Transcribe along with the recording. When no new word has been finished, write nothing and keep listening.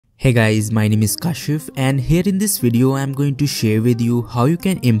Hey guys, my name is Kashif and here in this video I am going to share with you how you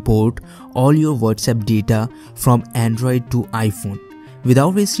can import all your WhatsApp data from Android to iPhone.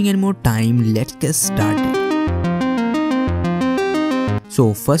 Without wasting any more time, let's get started.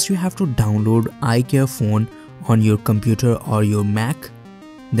 So first you have to download iPhone on your computer or your Mac.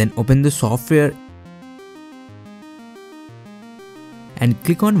 Then open the software and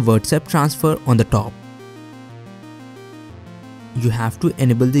click on WhatsApp transfer on the top. You have to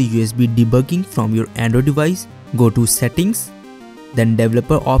enable the USB debugging from your Android device. Go to settings, then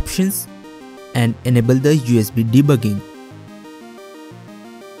developer options and enable the USB debugging.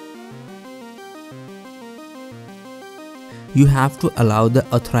 You have to allow the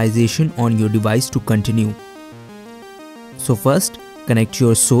authorization on your device to continue. So first connect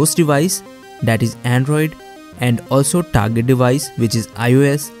your source device, that is Android, and also target device, which is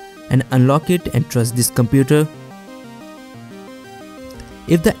iOS, and unlock it and trust this computer.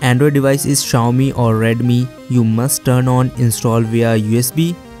 If the Android device is Xiaomi or Redmi, you must turn on install via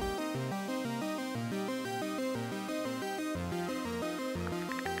USB.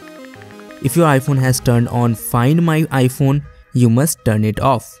 If your iPhone has turned on Find My iPhone, you must turn it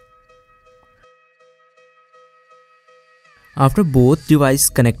off. After both devices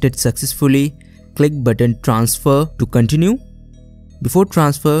connected successfully, click button transfer to continue. Before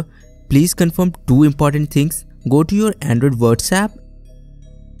transfer, please confirm two important things. Go to your Android WhatsApp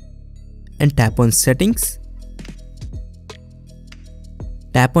and tap on settings.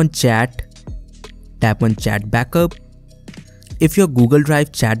 Tap on chat backup. If your Google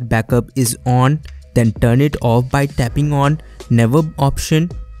Drive chat backup is on, then turn it off by tapping on never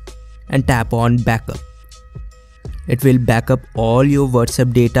option and tap on backup. It will back up all your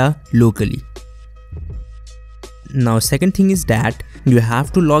WhatsApp data locally. Now second thing is that you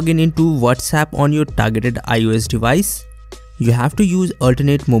have to log in into WhatsApp on your targeted iOS device. You have to use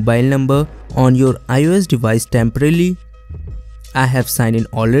alternate mobile number on your iOS device temporarily. I have signed in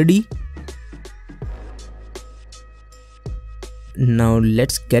already. Now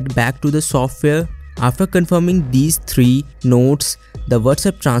let's get back to the software. After confirming these three notes, the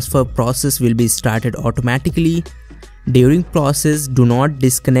WhatsApp transfer process will be started automatically. During process, do not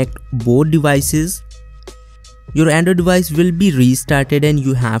disconnect both devices. Your Android device will be restarted and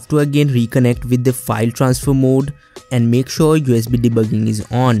you have to again reconnect with the file transfer mode and make sure USB debugging is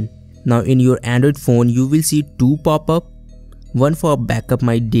on. Now in your Android phone you will see two pop-up, one for backup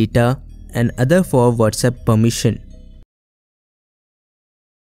my data and other for WhatsApp permission.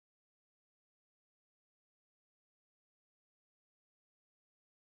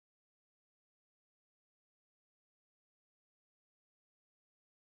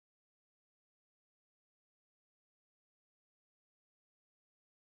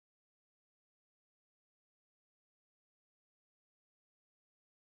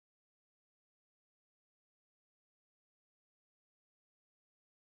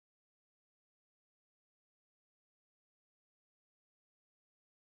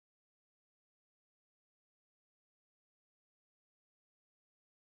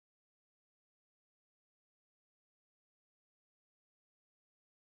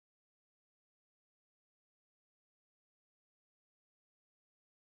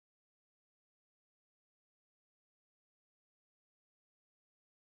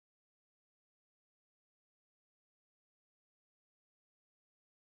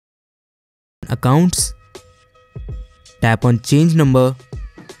 Accounts, tap on change number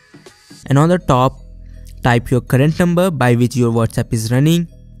and on the top type your current number by which your WhatsApp is running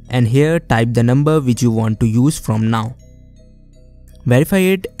and here type the number which you want to use from now. Verify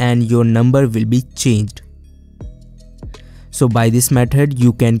it and your number will be changed. So by this method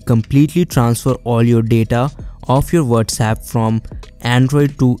you can completely transfer all your data of your WhatsApp from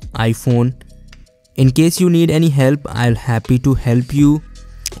Android to iPhone. In case you need any help, I'll happy to help you.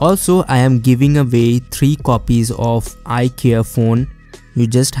 Also, I am giving away 3 copies of iPhone. You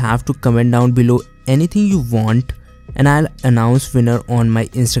just have to comment down below anything you want and I'll announce winner on my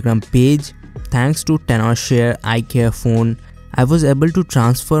Instagram page. Thanks to 10 share iPhone, I was able to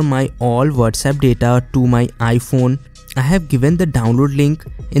transfer my all WhatsApp data to my iPhone. I have given the download link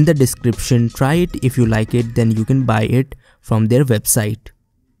in the description. Try it. If you like it, then you can buy it from their website.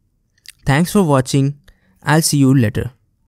 Thanks for watching. I'll see you later.